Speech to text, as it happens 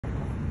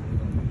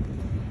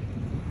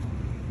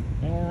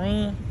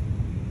run.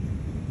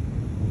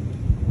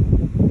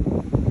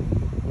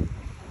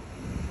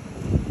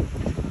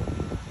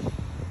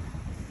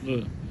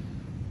 Look.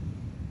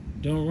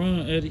 Don't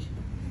run, Eddie.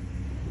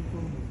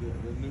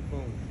 That new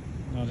phone.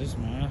 No, this is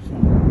my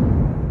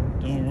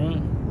iPhone. Don't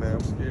run. Man, I'm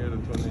scared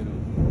of tornadoes.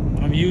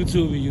 I'm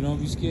YouTubing you. Don't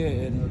be scared,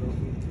 Eddie.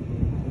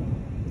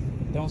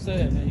 Don't say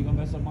that, man. You're going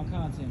to mess up my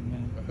content,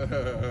 man.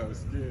 I'm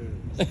scared.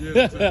 Scared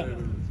of tornadoes,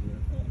 man.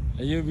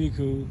 You'll be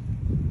cool.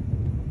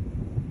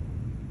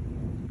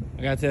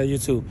 I got to tell you,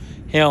 too.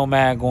 He don't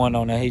mind going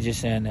on there. He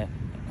just saying that.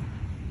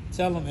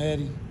 Tell him,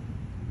 Eddie.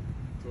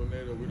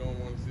 Tornado. We don't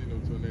want to see no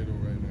tornado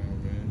right now,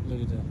 man.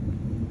 Look at that.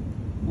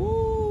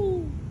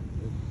 Woo!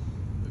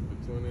 If the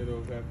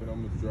tornadoes happen,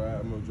 I'm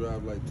gonna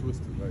drive like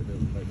Twisted, like that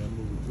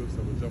movie Twisted.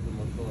 I'm gonna jump in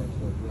my car and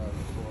start driving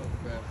as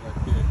fast as I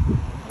can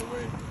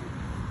away.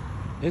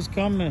 It's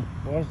coming.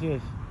 Watch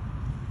this.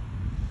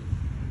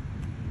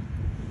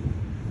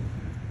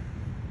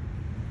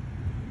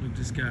 Look at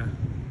this guy.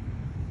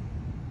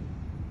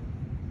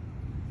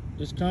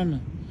 It's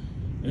coming.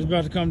 It's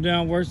about to come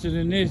down worse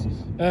than this.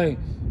 Hey,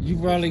 you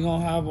probably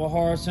gonna have a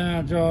hard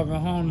time driving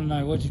home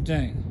tonight. What you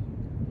think?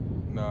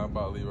 Nah, I'm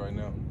about to leave right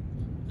now.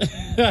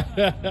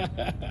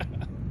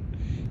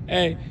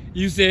 Hey,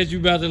 you said you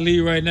about to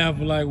leave right now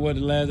for like what,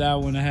 the last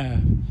hour and a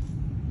half?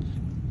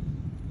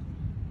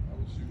 I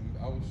was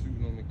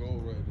shooting on the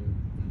goal right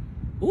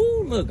there.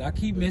 Ooh, look, I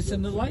keep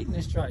missing the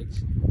lightning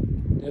strikes.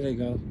 There they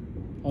go.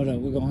 Hold up,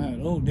 we're gonna have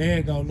it. Oh, there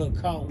you go.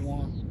 Look, caught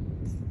one.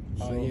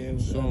 Oh yeah.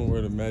 Show them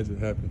where the magic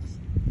happens.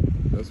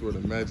 That's where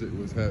the magic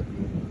was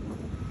happening.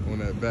 On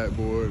that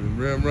backboard and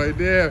rim right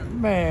there.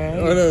 Man.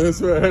 Oh no,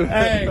 that's right.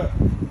 Hey.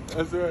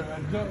 That's right.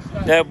 That jump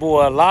shot. That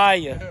boy a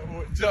liar. That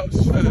boy jump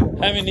shot.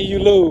 How many you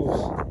lose?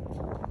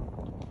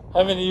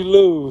 How many you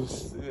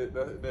lose?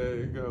 There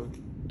you go.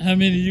 How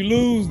many you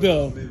lose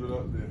though? Leave it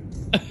up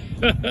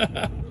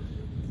there.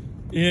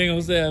 You ain't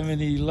gonna say how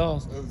many you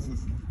lost.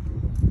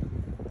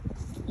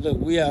 Look,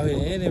 we out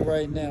here in it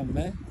right now,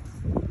 man.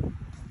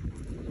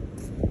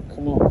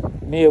 Come on.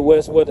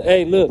 Midwest weather.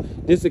 Hey, look,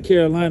 this a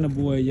Carolina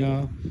boy,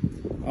 y'all.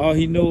 All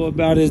he know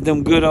about is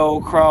them good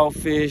old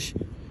crawfish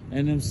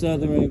and them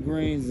southern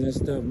greens and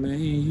stuff, man.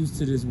 He ain't used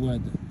to this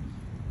weather.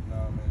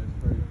 Nah, man, it's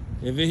crazy.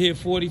 If it hit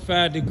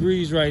 45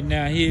 degrees right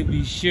now, he'd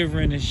be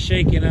shivering and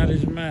shaking out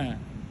his mind.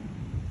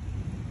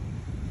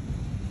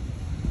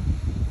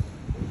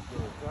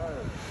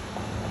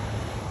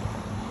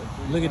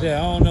 Look at that.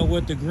 I don't know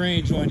what the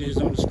green joint is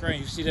on the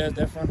screen. You see that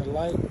front of the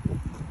light?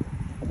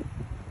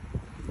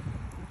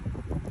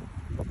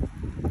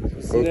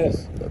 You see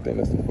Focus. I think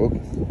that's the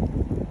focus.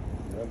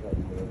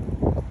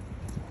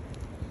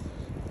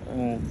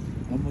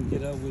 I'm gonna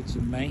get up with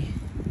you, man.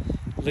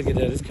 Look at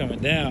that. It's coming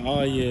down.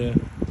 Oh, yeah.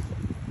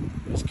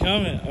 It's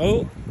coming.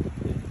 Oh.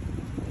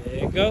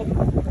 There you go.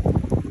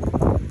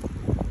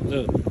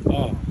 Look.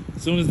 Oh.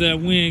 As soon as that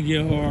wind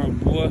get hard,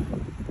 boy.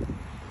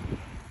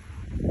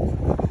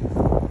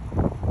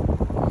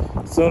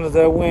 As soon as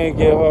that wind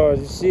get hard,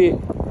 you see it.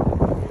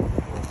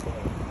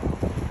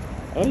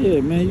 Oh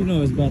yeah, man, you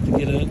know it's about to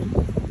get up.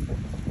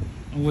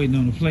 I'm waiting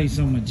on the place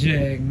on my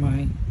Jag,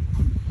 man.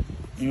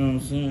 You know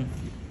what I'm saying?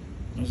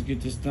 Let's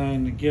get this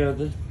thing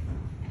together.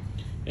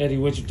 Eddie,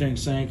 what you think?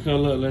 Same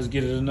color? Let's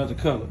get it another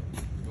color.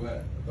 Black.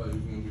 I thought you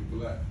was gonna be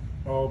black.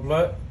 All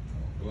black?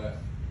 Black.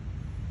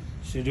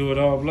 Should do it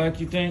all black,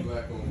 you think?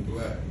 Black on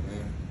black,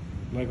 man.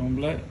 Black on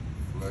black?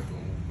 Black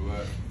on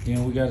black.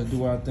 Then we gotta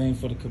do our thing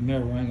for the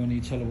Camaro. I ain't gonna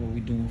need to tell her what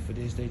we doing for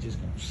this. They just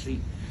gonna see.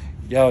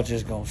 Y'all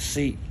just gonna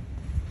see.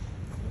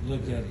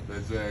 Look at it.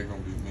 That Jag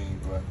gonna be mean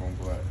black on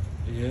black.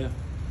 Yeah.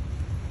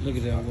 Look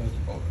at that weather.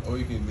 Oh,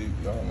 you can leave.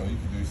 I don't know. You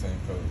can do the same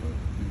color, but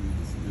you leave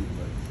this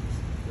like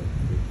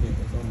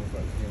it's almost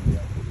like candy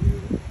apple.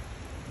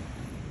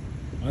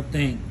 I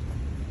think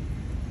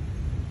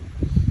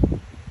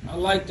I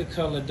like the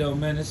color though,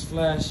 man. It's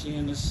flashy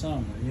in the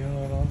summer. You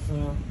know what I'm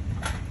saying?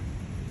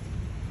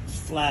 It's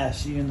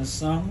flashy in the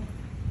summer.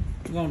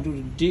 We're gonna do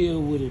the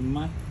deal with it,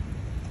 man.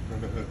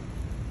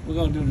 We're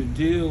gonna do the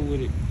deal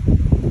with it.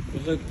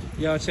 But look,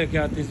 y'all check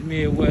out this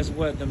Midwest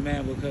weather,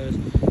 man, because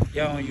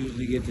y'all don't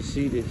usually get to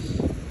see this.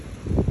 You know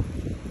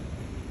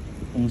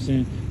what I'm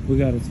saying? We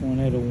got a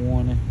tornado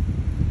warning.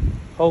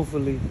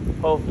 Hopefully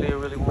it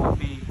really won't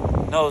be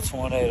no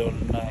tornado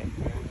tonight.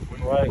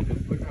 Right?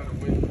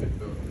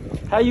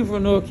 How you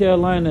from North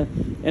Carolina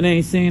and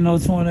ain't seen no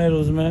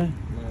tornadoes, man? Man,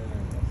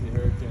 I see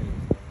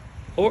hurricanes.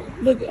 Or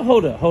look,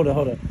 hold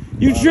up.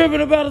 You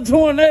tripping about a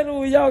tornado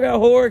when y'all got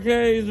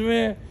hurricanes,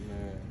 man? Man,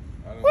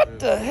 What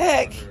the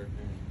heck?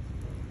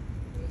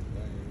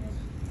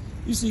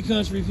 You see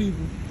country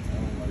people? I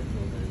don't like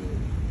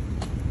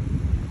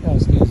tornadoes. Y'all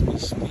scared to be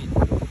sweet.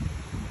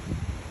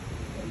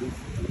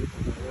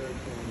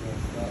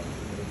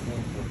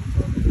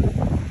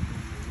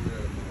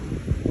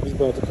 It's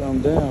about to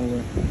come down,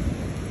 man.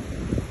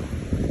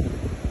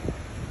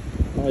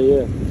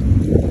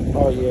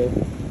 Oh yeah.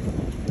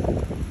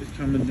 It's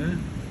coming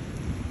down.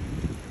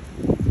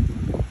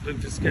 Look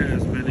at the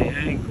skies, man. They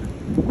angry.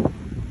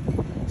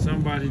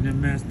 Somebody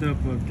done messed up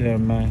there,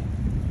 man.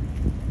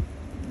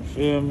 You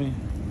feel me?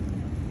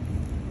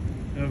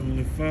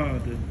 Heavenly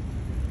Father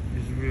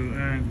is real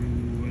angry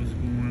with what's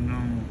going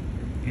on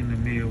in the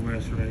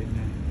Midwest right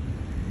now.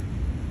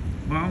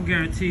 But I'm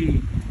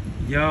guaranteed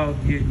y'all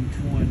getting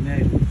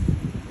tornadoes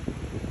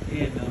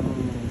in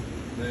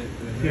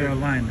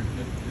Carolina.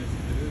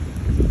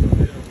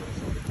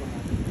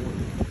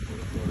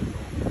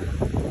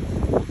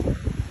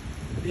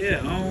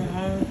 Yeah,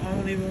 I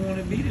don't even want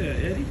to be there,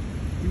 Eddie.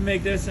 You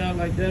make that sound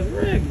like that's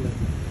regular.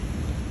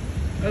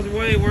 That's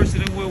way worse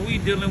than what we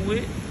dealing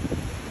with.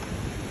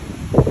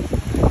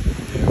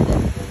 Yeah,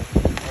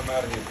 I'm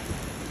out of here.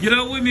 Get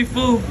up with me,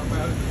 fool. I'm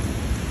out of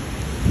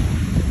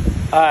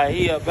here. Alright,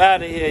 he up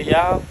out of here,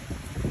 y'all.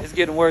 It's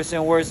getting worse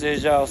and worse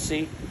as y'all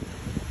see.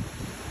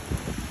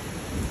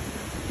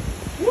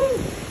 Woo!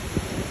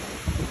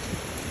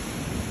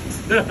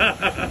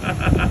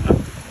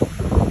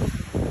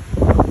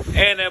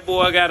 And that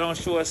boy got on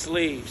short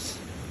sleeves.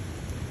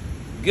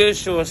 Good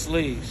short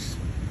sleeves.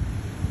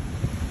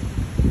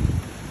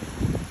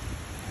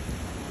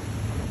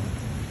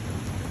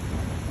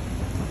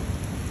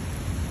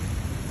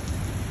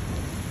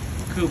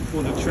 Could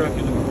pull the truck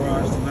in the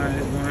garage tonight.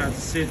 It's gonna have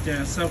to sit there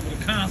and suffer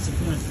the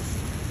consequences.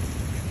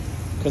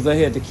 Cause I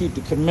had to keep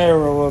the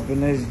Camaro up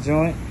in this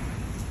joint.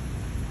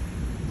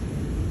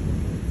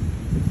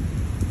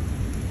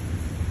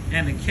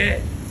 And the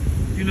cat.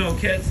 You know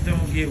cats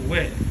don't get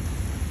wet.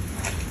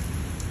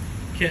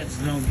 Cats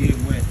don't get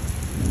wet.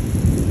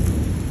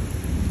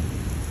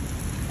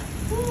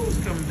 Woo, it's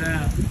coming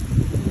down.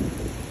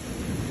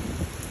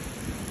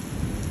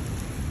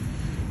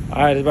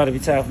 All right, it's about to be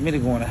time for me to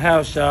go in the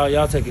house, y'all.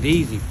 Y'all take it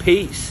easy.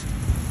 Peace.